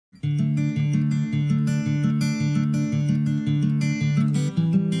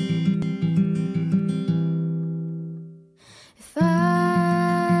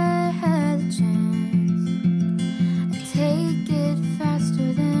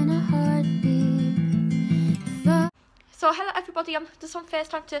So hello everybody, I'm just on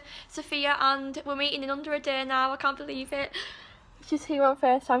FaceTime to Sophia and we're meeting in under a day now. I can't believe it. She's here on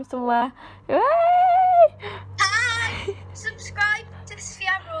FaceTime somewhere. Yay! Hi! Subscribe to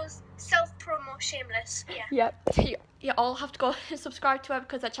Sophia Rose, self-promo, shameless. Yeah. Yep. You all have to go and subscribe to her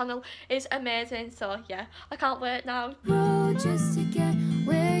because her channel is amazing. So yeah, I can't wait now. Just to get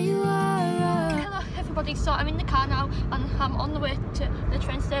where you are. Hello everybody, so I'm in the car now and I'm on the way to the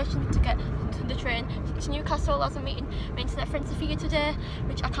train station to get to the train to Newcastle as I'm meeting my internet friend Sophia today,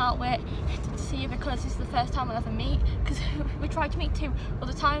 which I can't wait to see because this is the first time I'll ever meet, because we tried to meet 2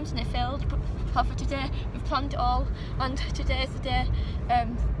 other times and it failed, but for today we've planned it all and today is the day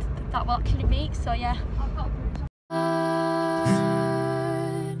that we'll actually meet, so yeah.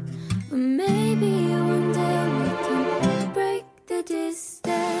 Maybe one day we can break the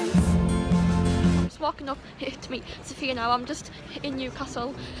distance. I'm just walking up here to meet Sophia now. I'm just in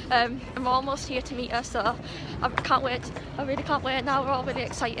Newcastle. I'm almost here to meet her, so I can't wait. I really can't wait now. We're all really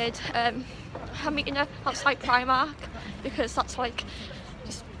excited. I'm meeting her outside Primark because that's like,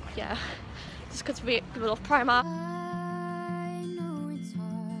 just because we love Primark. I know it's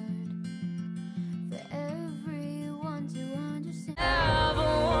hard for everyone to understand. Never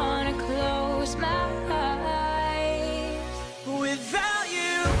wanna close my eyes. Without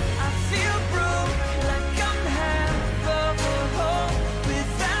you, I feel broke, like I'm half of a whole.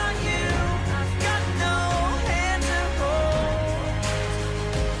 Without you, I've got no hand to hold.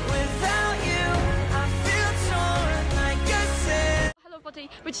 Without you, I feel torn like a sail. Hello everybody,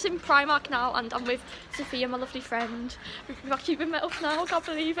 we're just in Primark now and I'm with Sophia, my lovely friend. We've actually been met up now, I can't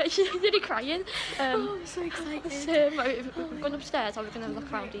believe it. She's really crying. Oh, I'm so excited. We're going upstairs or we're going to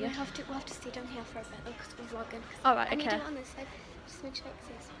look around here? We'll have to stay down here for a bit though because we're vlogging. Alright, And okay. you do it on this side. Just make sure it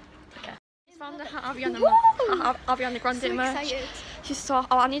says. Okay. It's found the Ariana Grande So merch. excited. She's so.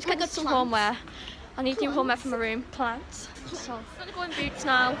 Oh, I need to Oh my get God, some plants. homeware. I need new homeware for my room. Plants. So I'm gonna go in Boots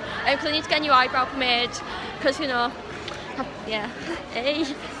now because I need to get a new eyebrow pomade because you know. Yeah. Hey.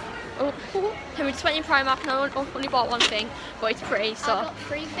 Oh. And we just went in Primark and I only bought one thing, but it's pretty. So. I got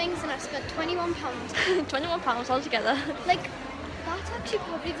 3 things and I spent £21. £21 altogether. Like, that's actually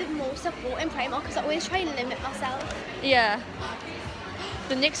probably the most I've bought in Primark because I always try and limit myself. Yeah.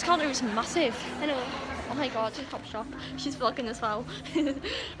 The next counter is massive. I know. Oh my god, Top Shop. She's vlogging as well.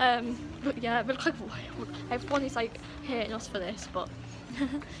 But yeah, but like everyone is like hating us for this, but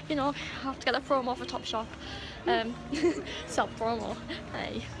you know, I have to get a promo for Top Shop. Self promo.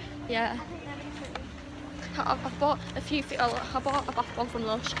 Hey, yeah. I've bought a few. I bought a bath bomb from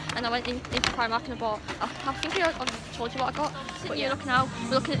Lush, and I went into Primark and I bought. I think I've told you what I got. But you look now,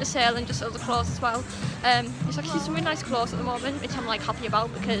 we're looking at the sale and just other clothes as well. There's actually some really nice clothes at the moment, which I'm like happy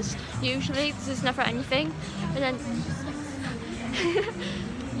about because usually there's never anything. And then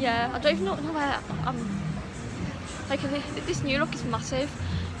yeah, I don't even know where I'm. Like this new look is massive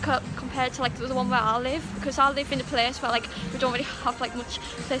compared to like the one where I live, because I live in a place where like we don't really have like much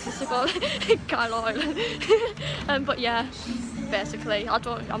places to go, like Carlisle Island. But yeah, basically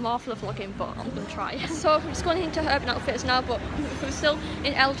I'm awful at vlogging, but I'm gonna try. So I'm just going into Urban Outfitters now, but we're still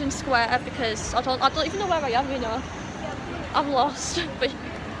in Eldon Square because I don't even know where I am, you know. I'm lost, but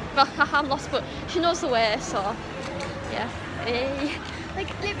I'm lost, but she knows the way, so yeah. Hey. Like,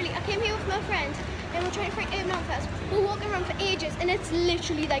 literally, I came here with my friend and we're trying to find Urban Outfitters. We're walking around for ages and it's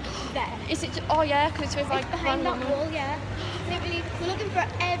literally like there. Is it? Oh yeah, because it's with like It's behind that wall, yeah. Literally, we're looking for it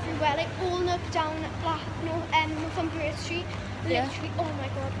everywhere, like all up, down, Black, Northumbria Street. Yeah. Literally, oh my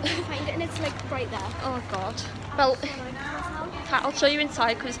god, we can find it and it's like right there. Oh god. Well, I'll show you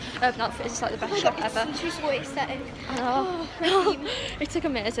inside because Urban Outfitters is like the best shop ever. It's just so aesthetic. I know. Oh, It's like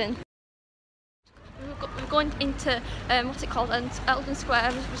amazing. We're going into what's it called? And Eldon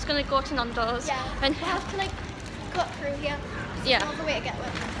Square. We're just gonna go to Nando's. yeah. And We have to like cut through here. yeah. Another way to get it.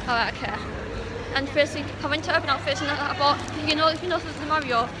 Alright, okay. And basically, I went to Urban Outfitters and I bought, you know the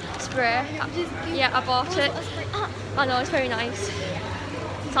Mario spray. Yeah, I bought it. I know, it's very nice.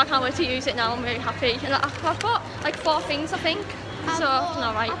 So I can't wait to use it now. I'm really happy. And I've bought like 4 things, I think. So it's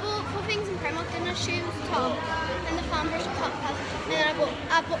not right. I bought 4 things in Primark, then a shoes, top, and the fan brush and top pad. And then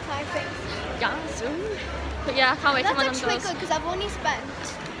I bought 5 things. Yes. But yeah, I can't wait to my That's actually Nando's. good because I've only spent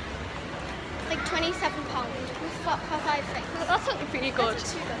like £27 for 5 things. That's like pretty good.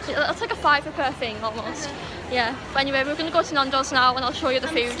 That's actually good. Yeah, that's like a £5 per thing almost. Yeah. But anyway, we're gonna go to Nando's now and I'll show you the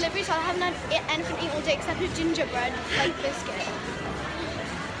food. Delivery, so I haven't had anything to eat all day except a gingerbread like biscuit.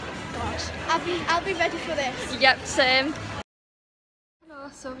 God. I'll be ready for this. Yep, same. Hello,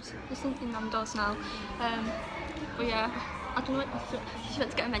 so we're just in Nando's now. But yeah, I don't know what she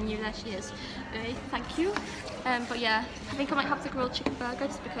went to get a menu. There she is. Thank you. But yeah, I think I might have the grilled chicken burger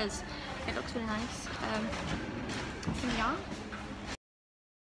just because it looks really nice. Yeah.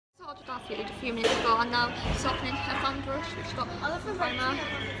 I ordered our food a few minutes ago and now it's opening her fan brush which got primer.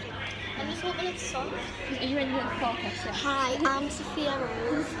 I'm just hoping it's soft. Are you in the focus? Yeah. Hi, I'm Sophia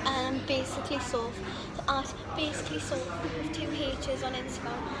Rose and I'm basically Soph. At basically Soph with 2 H's on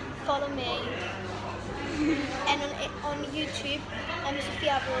Instagram. Follow me. And on YouTube, I'm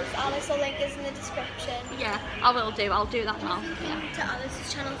Sophia Rose. Alice's link is in the description. Yeah, I will do. I'll do that now. Yeah. To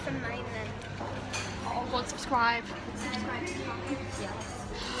Alice's channel from mine then. Oh, go and subscribe. Subscribe to mine. Yes.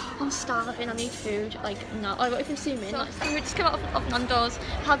 I'm starving, I need food, like, no, I won't even zoom in, like, we just came out of Nando's,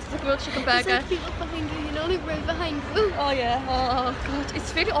 had the grilled chicken burger. There's like people behind you, you know, like right behind you. Oh yeah, oh god,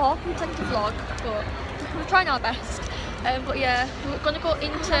 it's really awkward to vlog, but we're trying our best. But yeah, we're going to go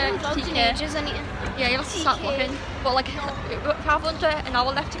into TK. Yeah, you'll have to start vlogging, but like, we have under an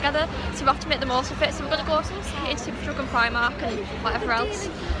hour left together, so we have to make the most of it, so we're going to go into Superdrug and Primark and whatever else.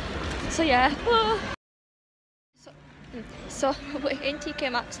 So yeah. So we're in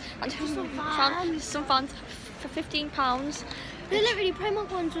TK Maxx and found some fans for £15. They're literally Primark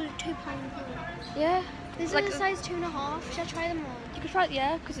ones are £2. Yeah. These are the size 2.5. Should I try them all? You could try it,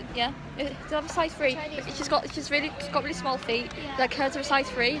 yeah, because they have a size 3. She's got really small feet. Yeah. Like hers are a size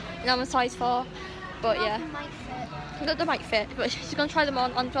 3 and I'm a size 4. But yeah. They might fit, but she's gonna try them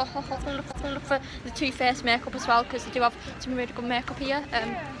on. And I'm gonna look for the Too Faced makeup as well because they do have some really good makeup here.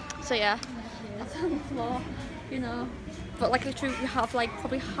 So yeah. That's on the floor, you know. But like literally we have like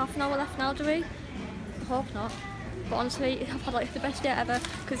probably half an hour left now, do we? I hope not. But honestly, I've had like the best day ever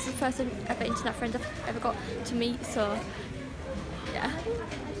because it's the first ever internet friend I've ever got to meet, so yeah.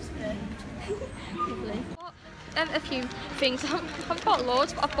 Lovely. A few things. I haven't bought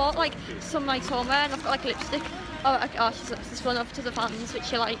loads, but I've bought like some like summer and I've got like lipstick. Oh, she's run over to the fans, which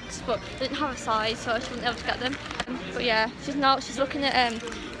she likes, but they didn't have a size, so she wasn't able to get them. But yeah, she's looking at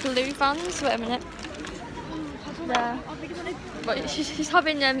the Louis Vans. Wait a minute. Yeah. But she's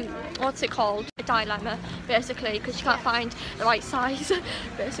having what's it called, a dilemma basically, because she can't find the right size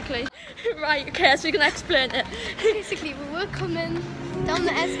basically. Right, okay, so you're gonna explain it. Basically we were coming down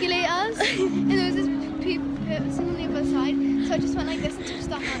the escalators and there was this person on the other side, so I just went like this and touched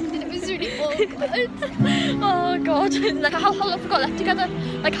that hand and it was really awkward. Oh god. Like how long have we got left together?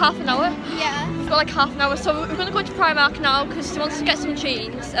 Like half an hour? Yeah. We've got like half an hour, so we're gonna go to Primark now because she wants to get some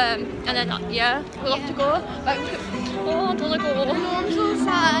jeans, and then yeah, we'll have to go. Like, oh, I don't wanna go. No, I'm so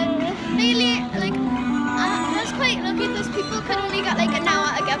sad. Really, like, I was quite lucky because people could only get like an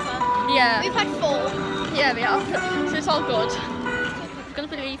hour together. Yeah. We've had 4. Yeah, we have. So it's all good. We're gonna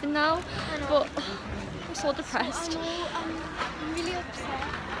be leaving now, but I'm so depressed. I know, I'm really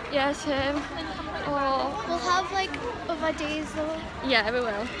upset. Yeah, same. Oh. We'll have like other days though. Yeah, we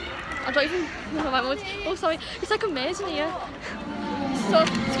will. I don't even know my mood. Oh, sorry. It's like amazing here. So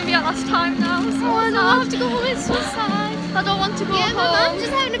it's gonna be our last time now. So Oh no, I have to go home. It's so sad. I don't want to go Yeah, home. my mum's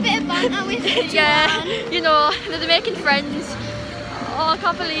just having a bit of banter with Yeah, Joanne. you know, they're making friends. Oh, I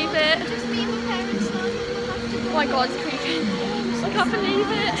can't believe it. Just me and my parents now. We'll have to go. Oh my god, it's creepy. I can't believe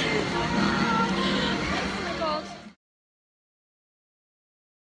it.